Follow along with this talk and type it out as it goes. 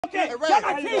Okay, y'all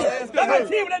got 10. Y'all got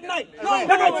 10 that night. Y'all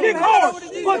got 10 cars.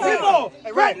 Put 10 more.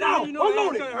 Right now.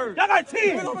 Unload it. Y'all got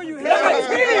 10. Y'all got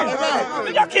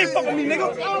 10. Y'all can't fuck with me,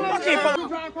 nigga. Y'all can't fuck with me. You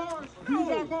drive cars. You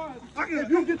drive cars.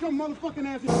 You get your motherfucking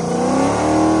ass here.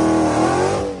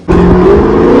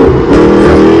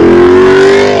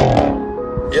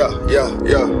 Yeah.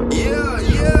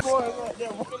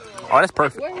 Oh, that's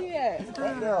perfect. Where he at?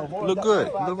 Look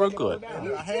good. Look real good. Oh,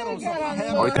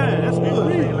 that's good.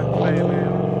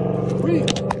 Go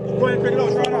ahead and pick it up.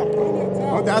 Try it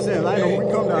out. That's it. I know we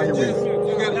come down here with.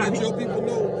 You gotta let your people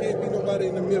know. Can't be nobody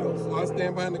in the middle. So I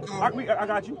stand behind the car. I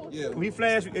got you. Yeah. When he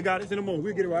flash, it got us in the moment.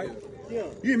 We'll get it right. Yeah.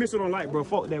 You ain't miss it on light, bro.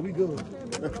 Fuck that. We good. I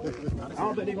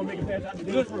don't think they gonna make it past out the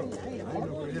good bro.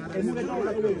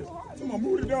 Come on,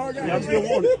 move the dog out. Y'all still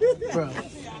want it. Bro.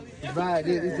 Right,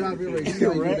 this job here right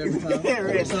here. You every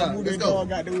time. Let's go.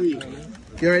 Got the weed.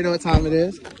 You already know what time it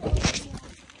is.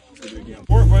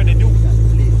 Work, bro. They do.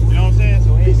 You know what I'm saying?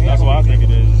 So That's what I think it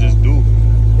is. Just do.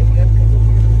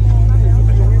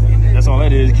 That's all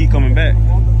that is. Keep coming back.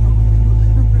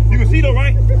 You can see though,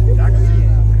 right? I can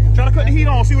see. Try to cut the heat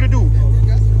on. See what it do.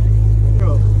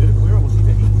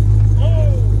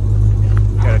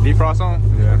 Got a defrost on?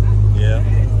 Yeah.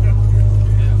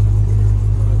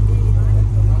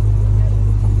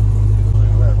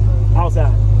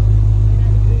 Outside.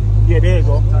 Yeah, there you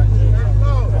go.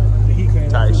 The heat came.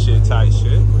 Tight shit.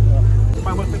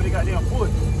 Somebody must have the goddamn foot.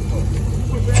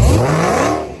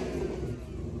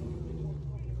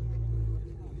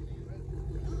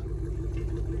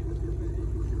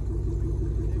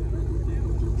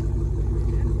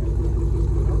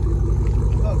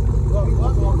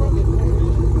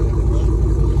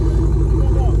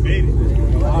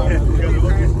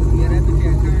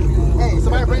 Hey,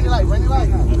 somebody bring the light. Bring the light.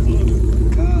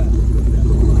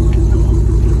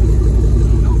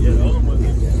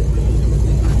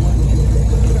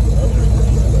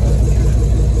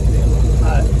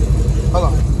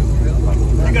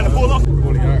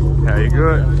 Yeah, you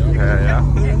good? Yeah.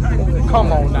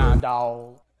 Come on now,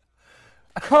 dog.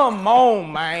 Come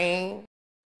on, man.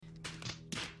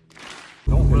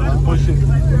 Don't really push it.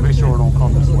 Make sure it don't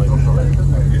come this way.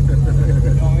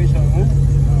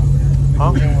 Huh?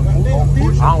 I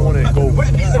don't want it to go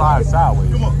slide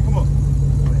sideways. Come on.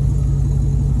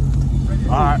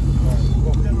 All right.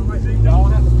 Y'all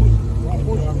have to push.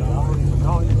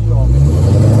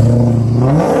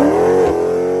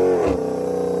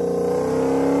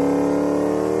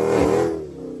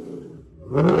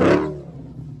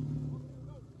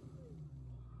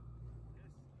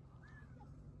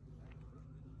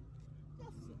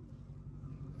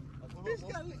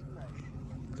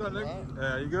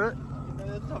 Yeah, you good?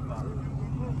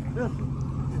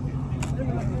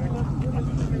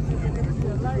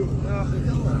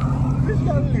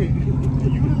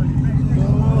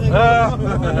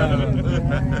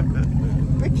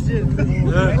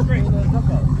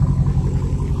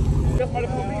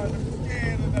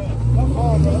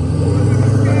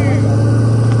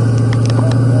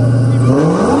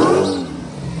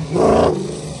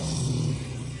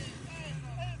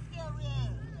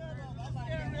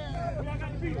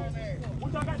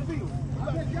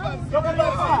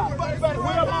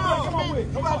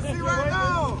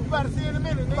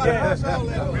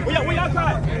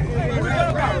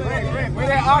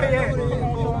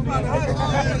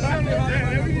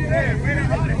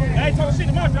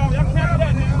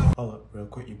 Hold up, real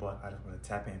quick, you boy. I just want to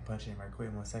tap in and punch in right quick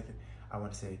in 1 second. I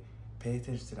want to say, pay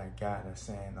attention to that guy that's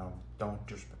saying, don't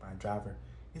disrespect my driver.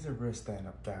 He's a real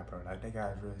stand-up guy, bro. Like, that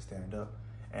guy's really stand up.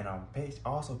 And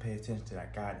also pay attention to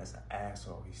that guy that's an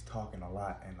asshole. He's talking a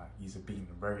lot and like he's being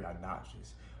very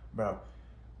obnoxious, bro.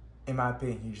 In my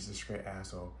opinion, he's just a straight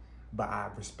asshole. But I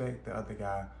respect the other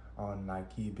guy on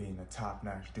like he being a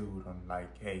top-notch dude on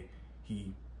like, hey,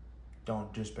 he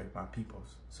don't disrespect my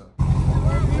peoples. So.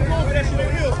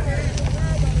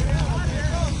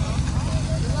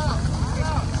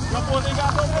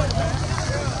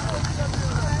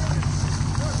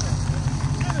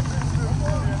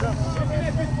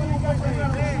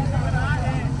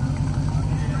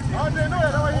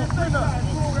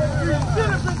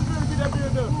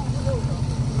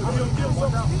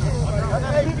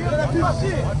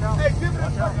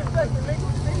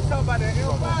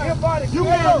 You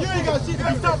ain't got shit to be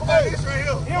talking about this right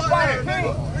here.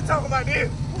 We talking about this.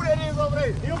 Who that is over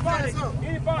there?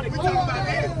 Anybody. We talking about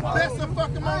this. That's some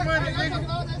fucking more money, nigga.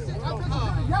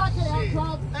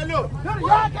 Hey, look.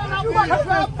 Y'all can't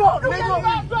drive fuck, nigga.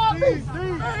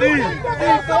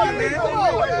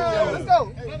 Let's go.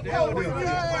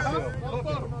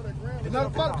 Another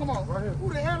photo, come on. Who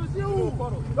the hell is you?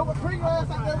 Don't bring your ass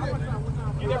out there with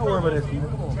me. Don't worry about that, Steve.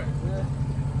 Come on.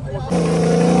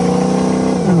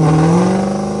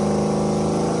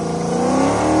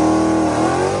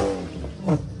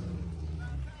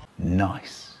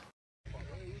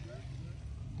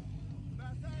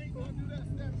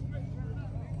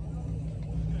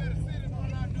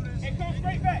 come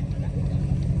straight back.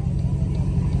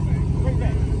 Straight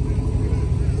back.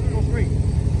 Go straight.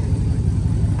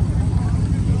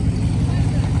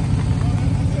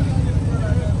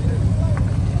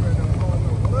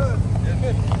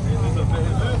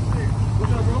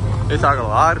 They talking a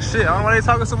lot of shit. I don't know why they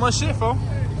talking so much shit, for.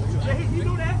 Yeah, he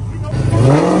knew that. He know.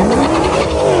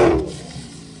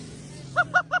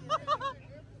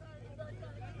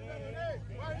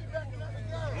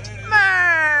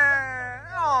 Man!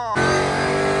 Oh.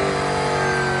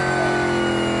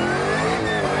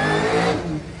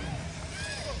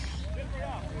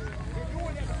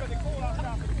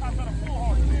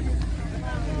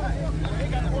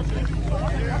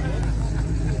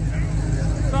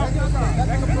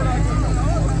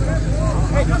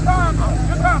 Hey, good time,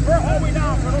 burn all the way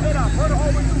down, burn all the way down, burn the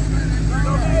whole way down.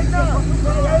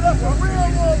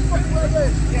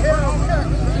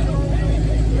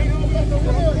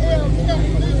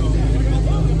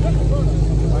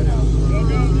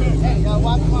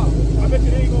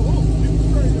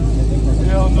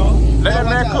 Hell no. Let that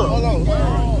man cook.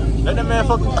 Let that man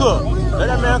fucking cook. Let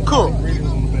that man cook.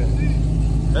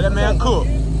 Let that man cook.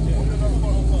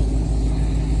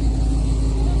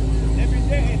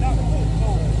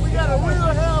 We got a real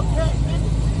Hellcat.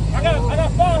 I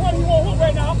got 500 you want hook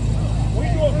right now. We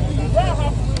do a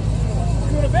roundhouse. We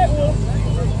do a back wheel.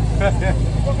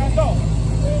 Fuck I thought.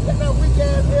 That's that weak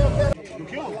ass Hellcat. You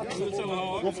kill him.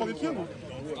 Go fucking kill him.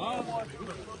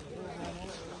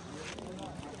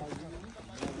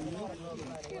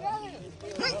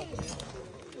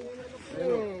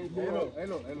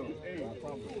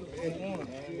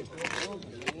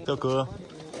 So good.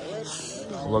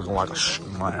 Looking like a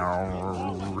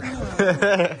smile.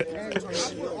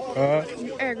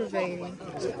 You aggravating.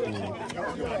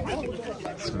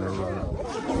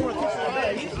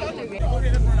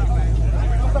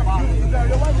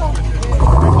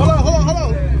 Hold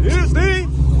on. Yeah, Steve.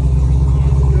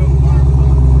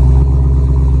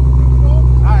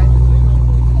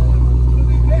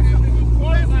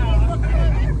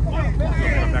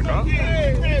 Back up.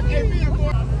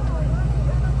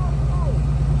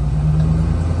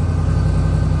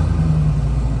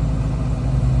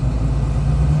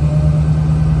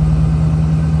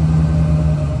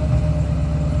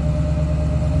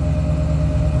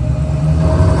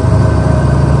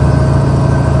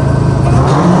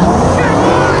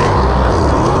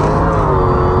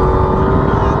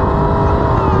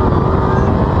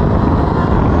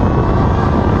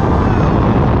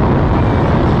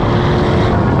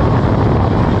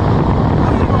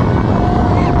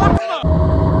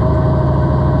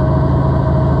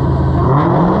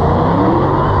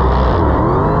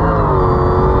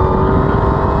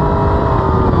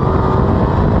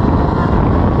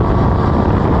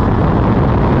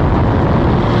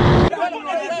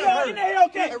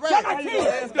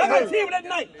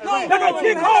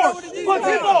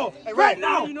 Right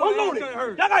now, unload it.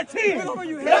 Y'all got 10. Y'all got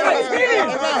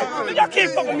 10. Y'all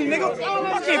can't fuck with me, nigga.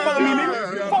 Y'all can't fuck with me, nigga.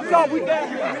 Fuck y'all, we down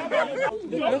here.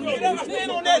 Y'all got 10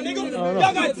 on that, nigga.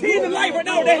 Y'all got 10 in life right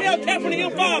now with that Hellcat from the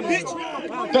M5, bitch.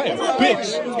 Damn, bitch.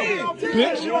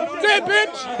 Bitch. 10,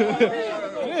 bitch.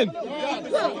 10.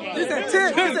 It's a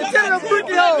 10. It's a 10 of them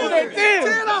freaky hoes.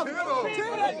 10 of them.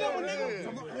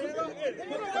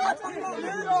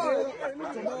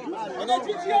 And that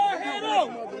GTR head up.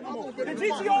 The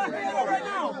GTR head up right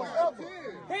now.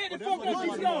 Head the fuck up,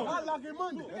 GTR. I lock in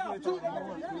Monday.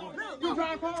 You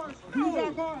drive cars? You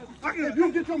drive cars? If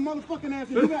you get your motherfucking ass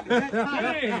in, you got that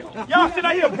time. Y'all sit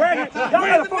out here bragging. Y'all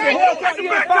got a fucking Hellcat.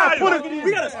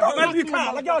 We got a start like you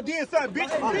car like y'all did something,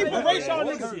 bitch. People race y'all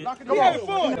niggas. We having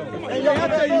fun. Hey, yo, I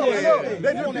tell you what,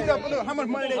 they just beat up, look, how much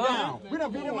money they down? We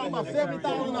done beat them out about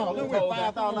 $70,000. Then we're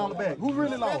 $5,000 back. Who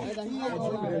really lost?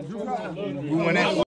 We went in.